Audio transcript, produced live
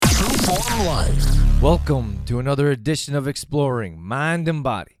Transform life. Welcome to another edition of Exploring Mind and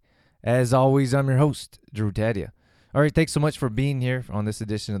Body. As always, I'm your host, Drew Tadia. All right, thanks so much for being here on this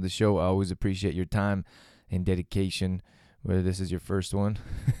edition of the show. I always appreciate your time and dedication, whether this is your first one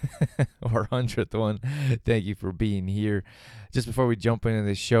or 100th one. Thank you for being here. Just before we jump into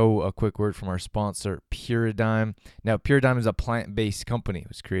the show, a quick word from our sponsor, Paradigm. Now, Paradigm is a plant-based company. It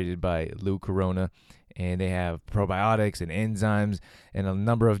was created by Lou Corona, and they have probiotics and enzymes and a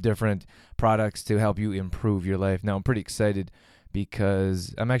number of different products to help you improve your life. Now, I'm pretty excited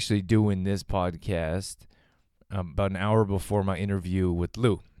because I'm actually doing this podcast about an hour before my interview with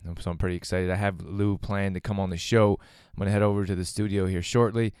Lou. So I'm pretty excited. I have Lou planned to come on the show. I'm going to head over to the studio here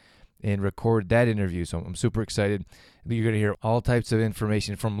shortly and record that interview. So I'm super excited. You're going to hear all types of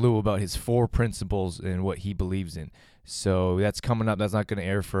information from Lou about his 4 principles and what he believes in. So that's coming up. That's not going to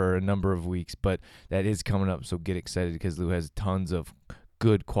air for a number of weeks, but that is coming up. So get excited because Lou has tons of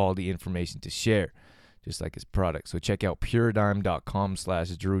good quality information to share, just like his product. So check out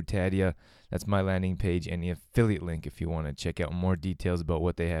paradigm.com/Drew Tadia. That's my landing page and the affiliate link if you want to check out more details about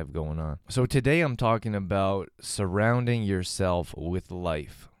what they have going on. So today I'm talking about surrounding yourself with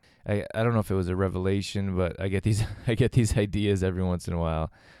life. I don't know if it was a revelation, but I get these ideas every once in a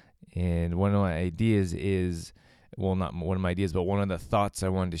while. And one of my ideas is, well, not one of my ideas, but one of the thoughts I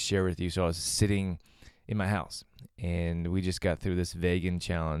wanted to share with you. So I was sitting in my house, and we just got through this vegan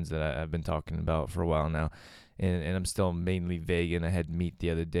challenge that I've been talking about for a while now. And I'm still mainly vegan. I had meat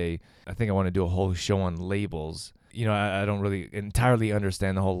the other day. I think I want to do a whole show on labels. You know, I don't really entirely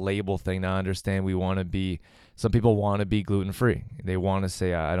understand the whole label thing. Now I understand some people want to be gluten-free. They want to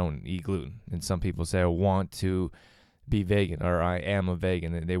say, I don't eat gluten. And some people say, I want to be vegan, or I am a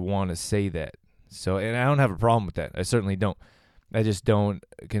vegan. And they want to say that. So, and I don't have a problem with that. I certainly don't. I just don't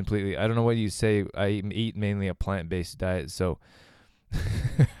completely. I don't know what you say. I eat mainly a plant-based diet, so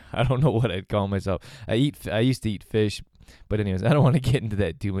I don't know what I'd call myself. I used to eat fish, but anyways, I don't want to get into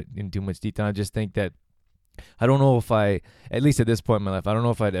that in too much detail. I just think that I don't know if at least at this point in my life, I don't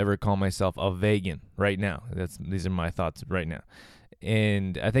know if I'd ever call myself a vegan right now. These are my thoughts right now.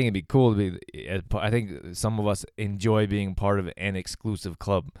 And I think it'd be cool to be. I think some of us enjoy being part of an exclusive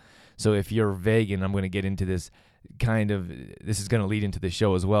club. So if you're vegan, I'm going to get into this this is going to lead into the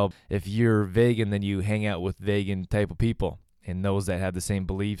show as well. If you're vegan, then you hang out with vegan type of people and those that have the same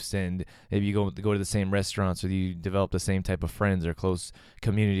beliefs, and maybe you go to the same restaurants, or you develop the same type of friends or close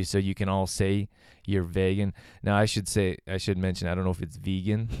community, so you can all say you're vegan. Now, I should mention, I don't know if it's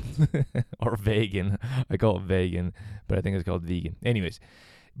vegan or vegan. I call it vegan, but I think it's called vegan. Anyways,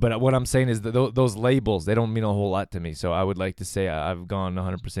 but what I'm saying is that those labels, they don't mean a whole lot to me. So I would like to say I've gone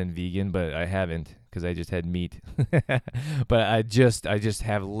 100% vegan, but I haven't, because I just had meat. But I just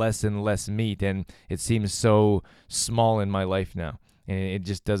have less and less meat, and it seems so small in my life now. And it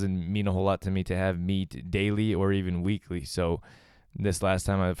just doesn't mean a whole lot to me to have meat daily or even weekly. So this first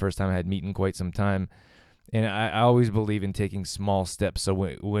time I had meat in quite some time. And I always believe in taking small steps. So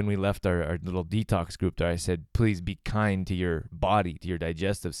when we left our little detox group there, I said, please be kind to your body, to your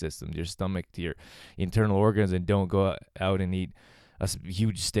digestive system, to your stomach, to your internal organs, and don't go out and eat a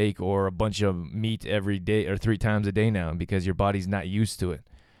huge steak or a bunch of meat every day or 3 times a day now, because your body's not used to it.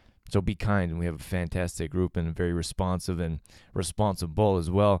 So be kind. And we have a fantastic group and very responsive and responsible as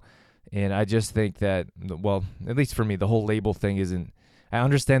well. And I just think that, well, at least for me, the whole label thing isn't. I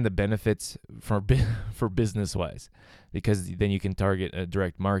understand the benefits for business-wise, because then you can target a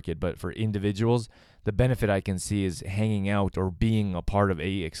direct market. But for individuals, the benefit I can see is hanging out or being a part of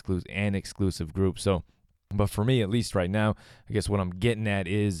an exclusive group. So, but for me, at least right now, I guess what I'm getting at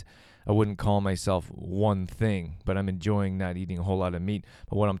is I wouldn't call myself one thing, but I'm enjoying not eating a whole lot of meat.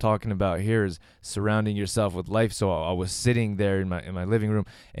 But what I'm talking about here is surrounding yourself with life. So I was sitting there in my living room,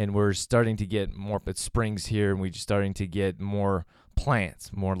 and we're starting to get more. It springs here, and we're starting to get more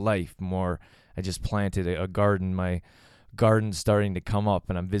plants, more life, more. I just planted a garden. My garden's starting to come up,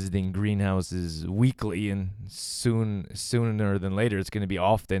 and I'm visiting greenhouses weekly, and sooner than later it's going to be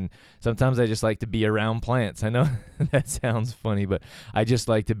often. Sometimes I just like to be around plants. I know that sounds funny, but I just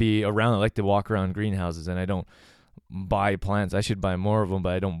like to be around. I like to walk around greenhouses, and I don't buy plants. I should buy more of them,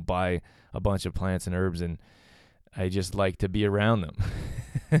 but I don't buy a bunch of plants and herbs, and I just like to be around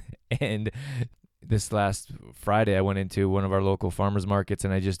them. And this last Friday, I went into one of our local farmers markets,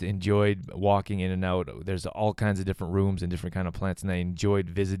 and I just enjoyed walking in and out. There's all kinds of different rooms and different kind of plants, and I enjoyed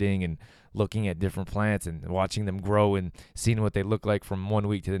visiting and looking at different plants and watching them grow and seeing what they look like from one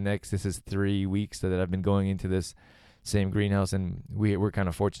week to the next. This is 3 weeks that I've been going into this same greenhouse, and we're kind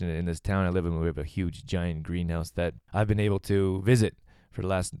of fortunate in this town I live in. We have a huge, giant greenhouse that I've been able to visit for the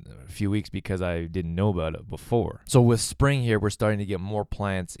last few weeks because I didn't know about it before. So with spring here, we're starting to get more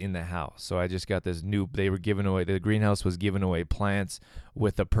plants in the house. So I just got this they were giving away, the greenhouse was giving away plants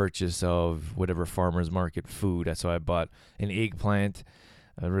with the purchase of whatever farmer's market food. So I bought an eggplant.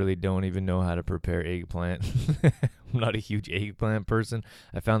 I really don't even know how to prepare eggplant. I'm not a huge eggplant person.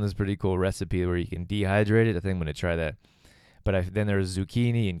 I found this pretty cool recipe where you can dehydrate it. I think I'm going to try that. But then there's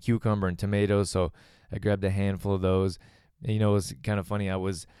zucchini and cucumber and tomatoes, so I grabbed a handful of those. And, it was kind of funny. I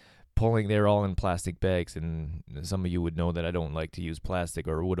was they're all in plastic bags, and some of you would know that I don't like to use plastic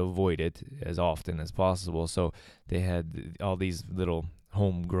or would avoid it as often as possible. So they had all these little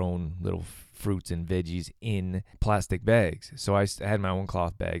homegrown little fruits and veggies in plastic bags. So I had my own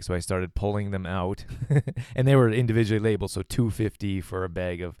cloth bag, so I started pulling them out, and they were individually labeled, so $2.50 for a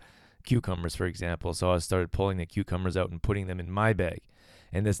bag of cucumbers, for example. So I started pulling the cucumbers out and putting them in my bag.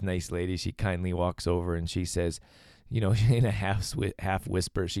 And this nice lady, she kindly walks over and she says, in a half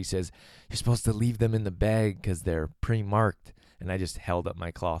whisper, she says, "You're supposed to leave them in the bag because they're pre-marked." And I just held up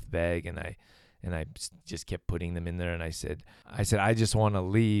my cloth bag and I just kept putting them in there. And I said, "I just want to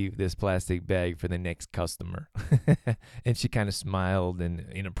leave this plastic bag for the next customer." And she kind of smiled and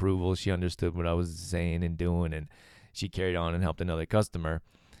in approval. She understood what I was saying and doing, and she carried on and helped another customer.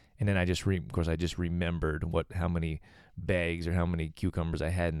 And then I just remembered how many bags or how many cucumbers I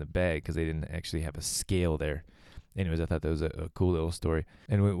had in the bag because they didn't actually have a scale there. Anyways, I thought that was a cool little story.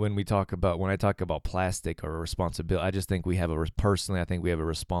 And when I talk about plastic or responsibility, I just think I think we have a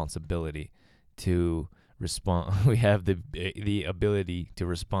responsibility to respond. We have the ability to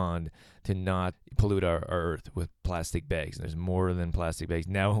respond to not pollute our earth with plastic bags. And there's more than plastic bags.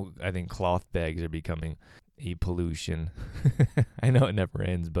 Now I think cloth bags are becoming a pollution. I know it never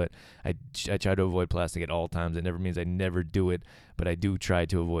ends, but I try to avoid plastic at all times. It never means I never do it, but I do try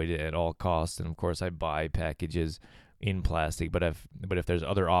to avoid it at all costs. And of course, I buy packages in plastic. But if there's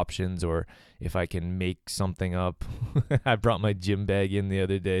other options, or if I can make something up, I brought my gym bag in the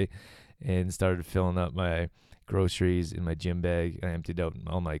other day and started filling up my groceries in my gym bag. I emptied out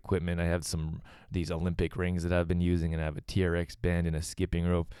all my equipment. I have these Olympic rings that I've been using, and I have a TRX band and a skipping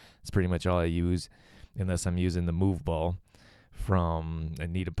rope. It's pretty much all I use, unless I'm using the move ball from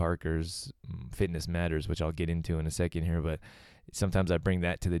Anita Parker's Fitness Matters, which I'll get into in a second here. But sometimes I bring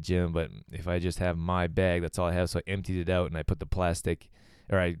that to the gym. But if I just have my bag, that's all I have. So I emptied it out and I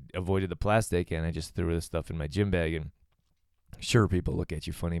I avoided the plastic, and I just threw the stuff in my gym bag. And sure, people look at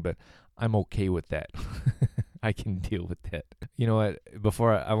you funny, but I'm okay with that. I can deal with that. You know what?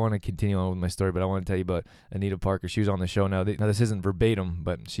 Before I want to continue on with my story, but I want to tell you about Anita Parker. She was on the show. Now this isn't verbatim,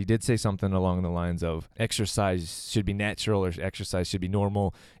 but she did say something along the lines of exercise should be natural, or exercise should be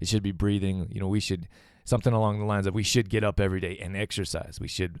normal. It should be breathing. Something along the lines of we should get up every day and exercise. We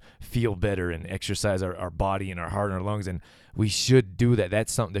should feel better and exercise our body and our heart and our lungs, and we should do that.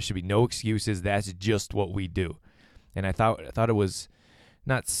 That's something. There should be no excuses. That's just what we do. And I thought it was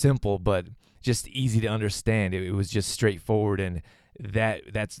not simple, but just easy to understand. It was just straightforward, and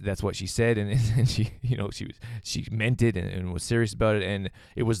that's what she said, and she meant it and was serious about it, and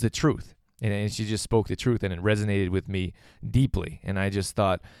it was the truth, and she just spoke the truth, and it resonated with me deeply. And I just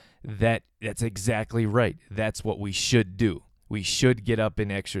thought that's exactly right. That's what we should do. We should get up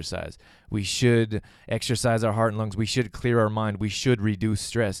and exercise. We should exercise our heart and lungs. We should clear our mind. We should reduce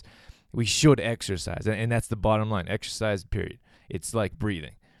stress. We should exercise, and that's the bottom line. Exercise, period. It's like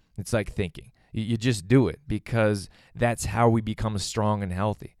breathing. It's like thinking. You just do it, because that's how we become strong and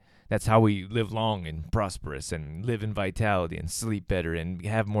healthy. That's how we live long and prosperous and live in vitality and sleep better and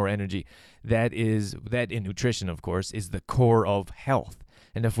have more energy. That in nutrition, of course, is the core of health.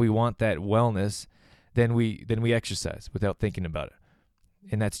 And if we want that wellness, then we exercise without thinking about it.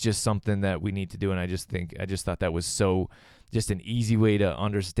 And that's just something that we need to do. And I just thought that was just an easy way to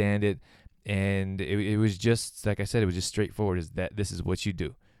understand it. And it was just, like I said, it was just straightforward, is that this is what you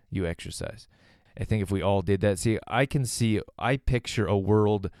do. You exercise. I think if we all did that, I picture a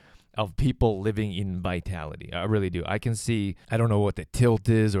world of people living in vitality. I really do. I can see, I don't know what the tilt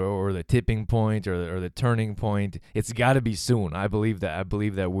is or the tipping point or the turning point. It's got to be soon. I believe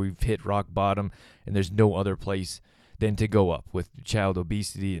that we've hit rock bottom, and there's no other place than to go up with child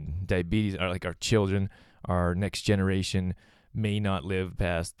obesity and diabetes. Like our children, our next generation may not live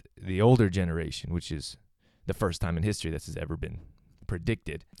past the older generation, which is the first time in history this has ever been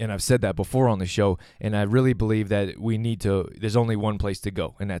predicted. And I've said that before on the show, and I really believe that there's only one place to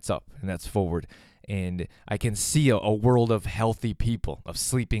go, and that's up, and that's forward. And I can see a world of healthy people, of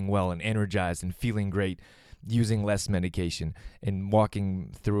sleeping well and energized and feeling great, using less medication and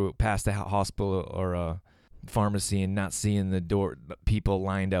walking through past a hospital or pharmacy and not seeing the door, people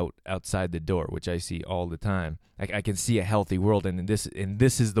lined out outside the door, which I see all the time. I can see a healthy world, and this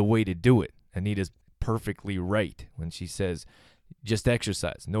is the way to do it. Anita's perfectly right when she says, just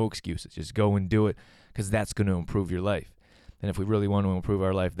exercise, no excuses, just go and do it, because that's going to improve your life. And if we really want to improve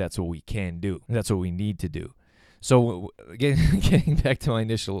our life, that's what we can do. That's what we need to do. So getting back to my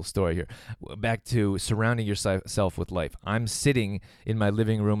initial story here, back to surrounding yourself with life. I'm sitting in my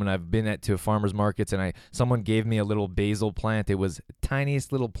living room, and I've been to farmers markets, and someone gave me a little basil plant. It was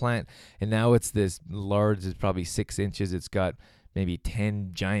tiniest little plant, and now it's this large. It's probably 6 inches. It's got maybe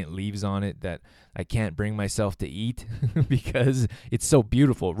 10 giant leaves on it that I can't bring myself to eat because it's so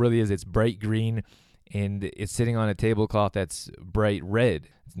beautiful. It really is. It's bright green, and it's sitting on a tablecloth that's bright red.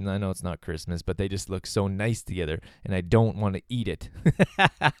 I know it's not Christmas, but they just look so nice together, and I don't want to eat it.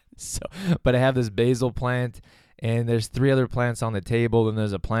 But I have this basil plant, and there's 3 other plants on the table, and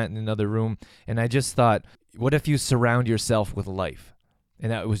there's a plant in another room, and I just thought, what if you surround yourself with life?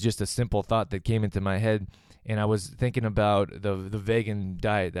 And that was just a simple thought that came into my head, and I was thinking about the vegan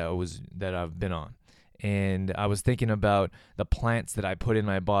diet that I've been on, and I was thinking about the plants that I put in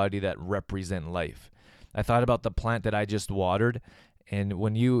my body that represent life. I thought about the plant that I just watered. And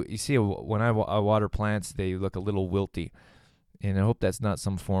when you see, when I water plants, they look a little wilty. And I hope that's not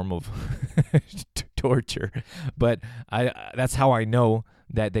some form of torture. But that's how I know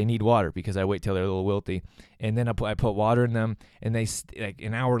that they need water, because I wait till they're a little wilty. And then I put water in them, and they like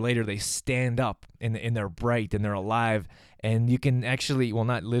an hour later, they stand up, and they're bright, and they're alive. And you can actually, well,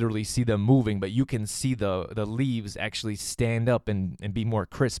 not literally see them moving, but you can see the leaves actually stand up and be more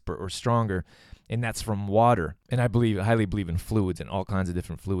crisp or stronger. And that's from water. And I highly believe in fluids and all kinds of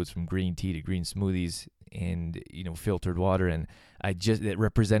different fluids, from green tea to green smoothies and, filtered water. And it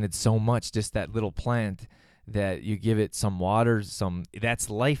represented so much, just that little plant, that you give it some water, that's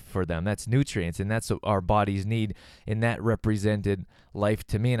life for them. That's nutrients, and that's what our bodies need. And that represented life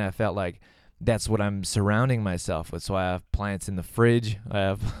to me. And I felt like that's what I'm surrounding myself with. So I have plants in the fridge. I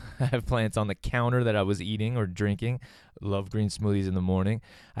have plants on the counter that I was eating or drinking. Love green smoothies in the morning.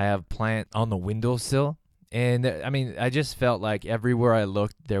 I have plant on the windowsill. And I just felt like everywhere I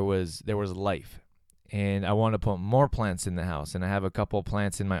looked, there was life. And I want to put more plants in the house. And I have a couple of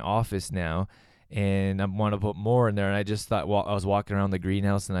plants in my office now, and I want to put more in there. And I just thought, well, I was walking around the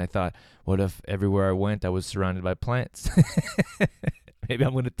greenhouse, and I thought, what if everywhere I went, I was surrounded by plants? Maybe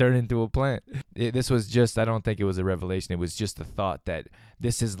I'm going to turn into a plant. This was just, I don't think it was a revelation. It was just a thought that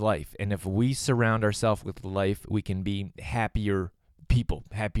this is life. And if we surround ourselves with life, we can be happier people,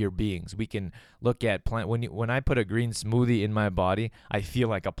 happier beings. We can look at plant. When I put a green smoothie in my body, I feel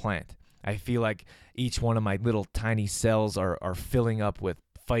like a plant. I feel like each one of my little tiny cells are filling up with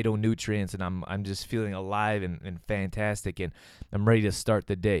phytonutrients, and I'm just feeling alive and fantastic, and I'm ready to start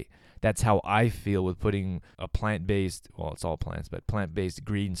the day. That's how I feel with putting a plant-based, well, it's all plants, but plant-based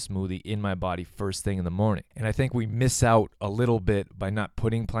green smoothie in my body first thing in the morning. And I think we miss out a little bit by not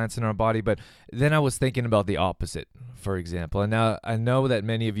putting plants in our body. But then I was thinking about the opposite, for example. And now I know that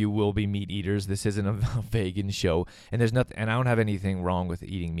many of you will be meat eaters. This isn't a vegan show, and there's nothing, and I don't have anything wrong with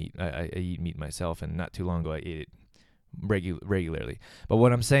eating meat. I eat meat myself, and not too long ago I ate it regularly. But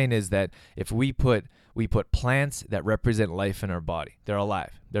what I'm saying is that if we put plants that represent life in our body, they're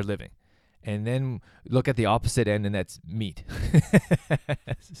alive, they're living, and then look at the opposite end, and that's meat.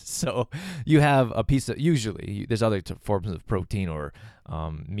 So you have a piece of, usually there's other forms of protein or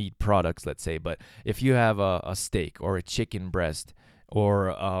meat products, let's say, but if you have a steak or a chicken breast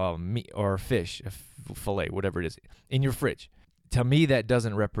or meat or fish, a fillet, whatever it is, in your fridge, to me, that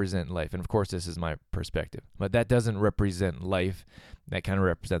doesn't represent life. And of course, this is my perspective, but that doesn't represent life. That kind of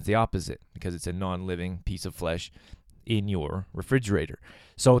represents the opposite, because it's a non-living piece of flesh in your refrigerator.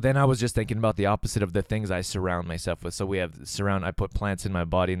 So then I was just thinking about the opposite of the things I surround myself with. So I put plants in my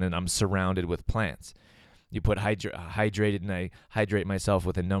body, and then I'm surrounded with plants. You put hydrated, and I hydrate myself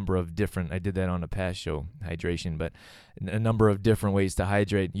with a number of different, I did that on a past show, hydration, but a number of different ways to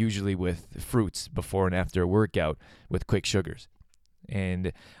hydrate, usually with fruits before and after a workout with quick sugars.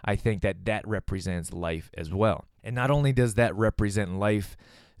 And I think that represents life as well. And not only does that represent life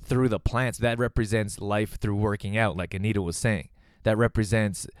through the plants, that represents life through working out, like Anita was saying. That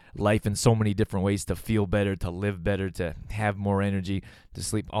represents life in so many different ways, to feel better, to live better, to have more energy, to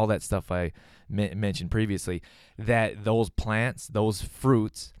sleep, all that stuff I mentioned previously. That those plants, those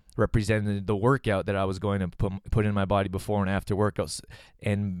fruits, represented the workout that I was going to put in my body before and after workouts,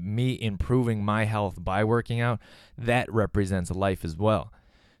 and me improving my health by working out. That represents life as well.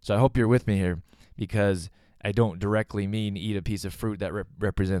 So I hope you're with me here, because I don't directly mean eat a piece of fruit that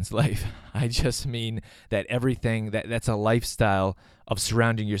represents life. I just mean that everything, that's a lifestyle of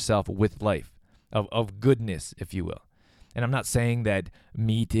surrounding yourself with life. of goodness, if you will. And I'm not saying that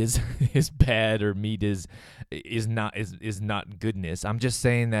meat is is bad or meat is not goodness. I'm just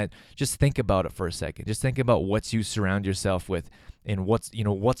saying that just think about it for a second. Just think about what you surround yourself with and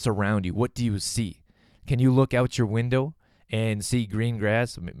what's around you. What do you see? Can you look out your window and see green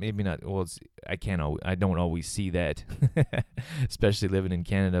grass? Maybe not. Well, I don't always see that, especially living in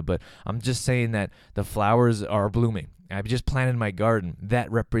Canada. But I'm just saying that the flowers are blooming. I've just planted my garden.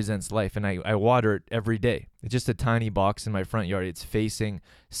 That represents life, and I water it every day. It's just a tiny box in my front yard. It's facing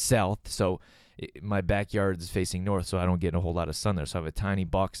south, so my backyard is facing north, so I don't get a whole lot of sun there. So I have a tiny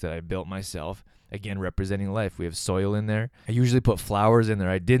box that I built myself, again, representing life. We have soil in there. I usually put flowers in there.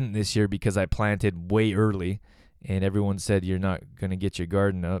 I didn't this year because I planted way early, and everyone said you're not going to get your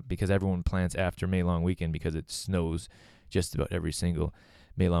garden up because everyone plants after May long weekend because it snows just about every single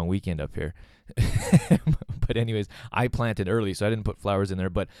May long weekend up here. But anyways, I planted early, so I didn't put flowers in there,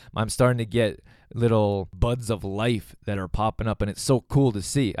 but I'm starting to get little buds of life that are popping up, and it's so cool to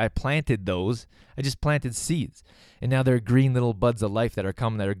see. I planted those. I just planted seeds, and now they're green little buds of life that are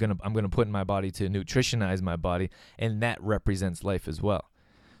coming that I'm going to put in my body to nutritionize my body, and that represents life as well.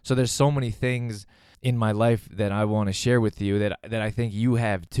 So there's so many things in my life that I want to share with you that I think you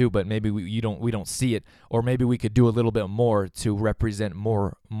have too, but maybe we don't see it, or maybe we could do a little bit more to represent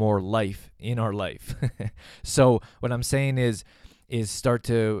more life in our life. So what I'm saying is start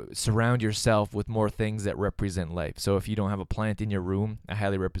to surround yourself with more things that represent life. So if you don't have a plant in your room, I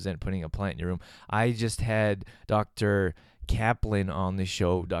highly recommend putting a plant in your room. I just had Dr. Kaplan on the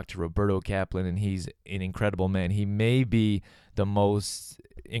show, Dr. Roberto Kaplan, and he's an incredible man. He may be the most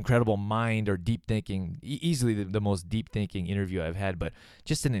incredible mind or deep thinking, easily the most deep thinking interview I've had, but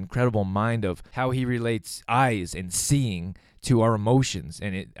just an incredible mind of how he relates eyes and seeing to our emotions.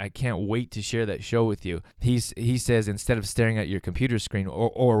 And I can't wait to share that show with you. He says, instead of staring at your computer screen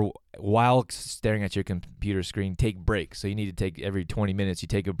or while staring at your computer screen, take breaks. So you need to take every 20 minutes, you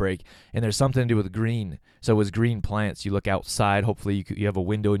take a break. And there's something to do with green. So with green plants, you look outside. Hopefully you have a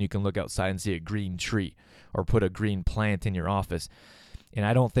window and you can look outside and see a green tree, or put a green plant in your office. And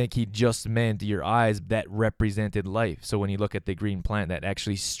I don't think he just meant your eyes, that represented life. So when you look at the green plant, that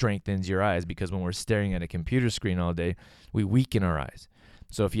actually strengthens your eyes, because when we're staring at a computer screen all day, we weaken our eyes.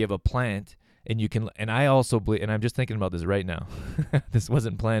 So if you have a plant, and you can, and I also believe, and I'm just thinking about this right now. This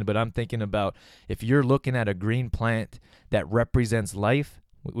wasn't planned, but I'm thinking about, if you're looking at a green plant that represents life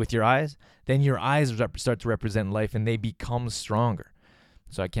with your eyes, then your eyes start to represent life, and they become stronger.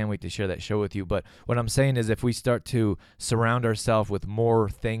 So I can't wait to share that show with you. But what I'm saying is, if we start to surround ourselves with more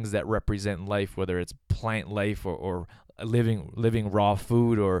things that represent life, whether it's plant life or living raw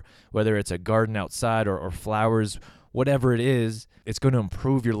food, or whether it's a garden outside or flowers, whatever it is, it's going to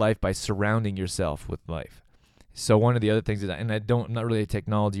improve your life by surrounding yourself with life. So one of the other things is, and I'm not really a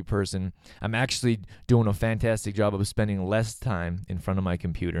technology person, I'm actually doing a fantastic job of spending less time in front of my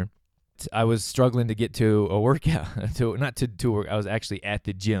computer. I was struggling to get to a workout, I was actually at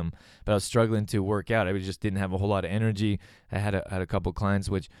the gym, but I was struggling to work out. I just didn't have a whole lot of energy. I had a couple clients,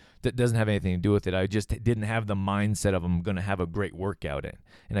 which that doesn't have anything to do with it. I just didn't have the mindset of, I'm going to have a great workout in.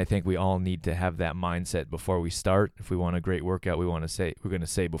 And I think we all need to have that mindset before we start. If we want a great workout, we're going to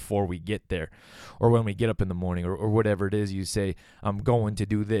say before we get there, or when we get up in the morning, or whatever it is, you say, I'm going to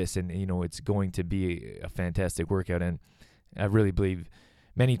do this, and it's going to be a fantastic workout. And I really believe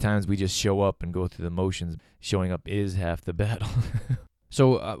many times we just show up and go through the motions. Showing up is half the battle.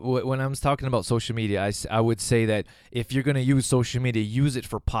 So when I was talking about social media, I would say that if you're going to use social media, use it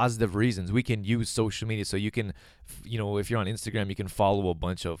for positive reasons. We can use social media so you can, if you're on Instagram, you can follow a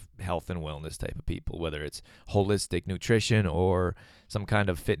bunch of health and wellness type of people, whether it's holistic nutrition or some kind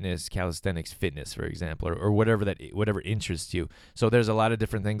of fitness, calisthenics fitness, for example, or whatever interests you. So there's a lot of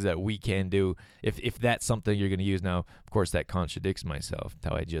different things that we can do if that's something you're going to use. Now, of course, that contradicts myself,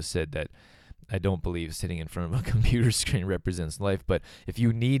 how I just said that I don't believe sitting in front of a computer screen represents life. But if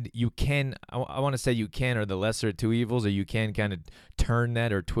you need, you can, I want to say you can, or the lesser of two evils, or you can kind of turn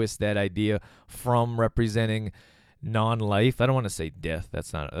that or twist that idea from representing non-life. I don't want to say death.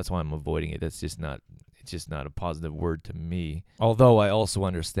 That's why I'm avoiding it. It's just not a positive word to me. Although I also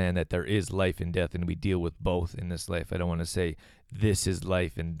understand that there is life and death, and we deal with both in this life. I don't want to say this is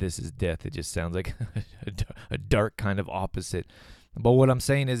life and this is death. It just sounds like a dark kind of opposite. But what I'm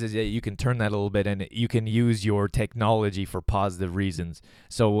saying is that you can turn that a little bit, and you can use your technology for positive reasons.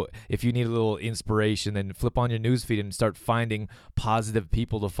 So if you need a little inspiration, then flip on your newsfeed and start finding positive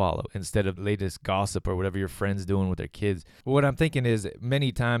people to follow instead of latest gossip or whatever your friends doing with their kids. But what I'm thinking is,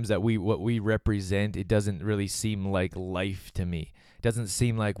 many times that what we represent, it doesn't really seem like life to me. It doesn't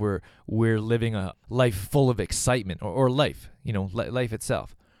seem like we're living a life full of excitement or life, life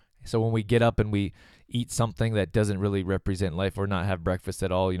itself. So when we get up and we eat something that doesn't really represent life, or not have breakfast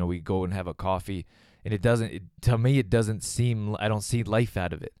at all, we go and have a coffee, and to me, it doesn't seem, I don't see life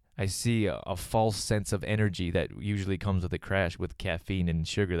out of it. I see a false sense of energy that usually comes with a crash with caffeine and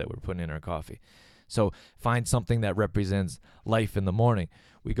sugar that we're putting in our coffee. So find something that represents life in the morning.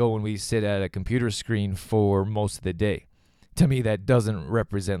 We go and we sit at a computer screen for most of the day. To me, that doesn't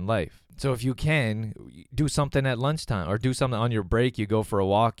represent life. So if you can, do something at lunchtime, or do something on your break. You go for a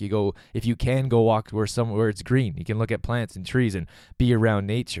walk. If you can, go walk where it's green. You can look at plants and trees and be around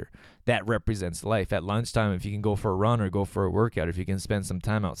nature. That represents life. At lunchtime, if you can go for a run or go for a workout, if you can spend some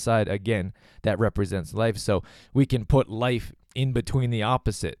time outside, again, that represents life. So we can put life in between the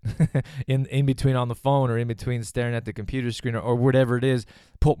opposite, in between on the phone, or in between staring at the computer screen, or whatever it is.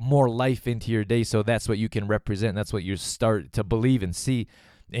 Put more life into your day, so that's what you can represent. That's what you start to believe and see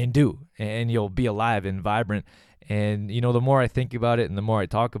and do, and you'll be alive and vibrant. And the more I think about it and the more I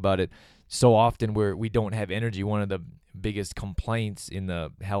talk about it, so often we don't have energy. One of the biggest complaints in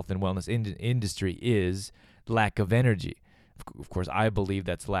the health and wellness industry is lack of energy. Of course, I believe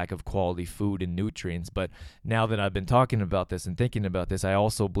that's lack of quality food and nutrients. But now that I've been talking about this and thinking about this, I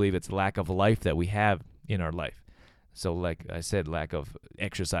also believe it's lack of life that we have in our life. So like I said, lack of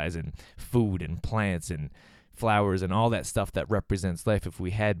exercise and food and plants and flowers and all that stuff that represents life. If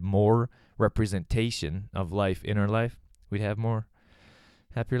we had more representation of life in our life, we'd have more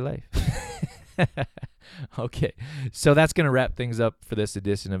happier life. Okay, so that's going to wrap things up for this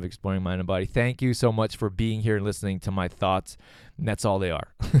edition of Exploring Mind and Body. Thank you so much for being here and listening to my thoughts. And that's all they are.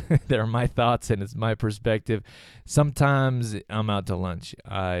 They're my thoughts, and it's my perspective. Sometimes I'm out to lunch.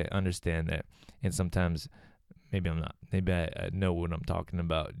 I understand that. And sometimes maybe I'm not. Maybe I know what I'm talking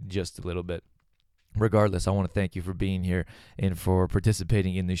about just a little bit. Regardless, I want to thank you for being here and for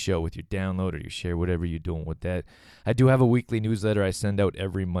participating in the show with your download or your share, whatever you're doing with that. I do have a weekly newsletter I send out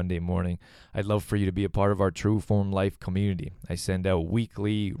every Monday morning. I'd love for you to be a part of our True Form Life community. I send out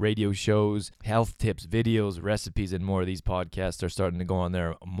weekly radio shows, health tips, videos, recipes, and more. These podcasts are starting to go on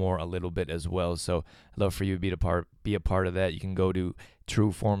there more a little bit as well. So I'd love for you to be a part of that. You can go to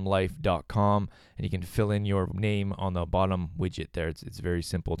trueformlife.com, and you can fill in your name on the bottom widget there. It's very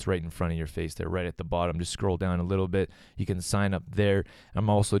simple. It's right in front of your face there, right at the bottom. Just scroll down a little bit. You can sign up there. I'm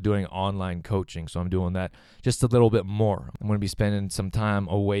also doing online coaching, so I'm doing that just a little bit more. I'm going to be spending some time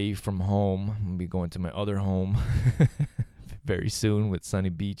away from home. I'm going to be going to my other home very soon with sunny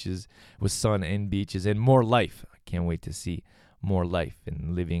beaches, with sun and beaches, and more life. I can't wait to see more life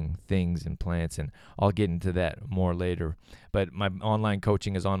and living things and plants, and I'll get into that more later. But my online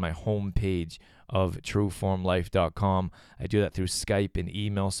coaching is on my homepage of trueformlife.com. I do that through Skype and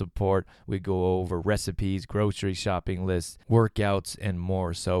email support. We go over recipes, grocery shopping lists, workouts, and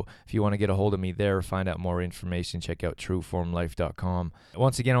more. So if you want to get a hold of me there, find out more information, check out trueformlife.com.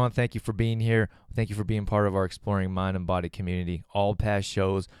 Once again, I want to thank you for being here. Thank you for being part of our Exploring Mind and Body community. All past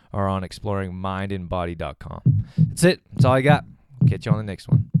shows are on exploringmindandbody.com. That's it. That's all I got. Catch you on the next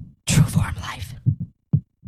one. True Form Life.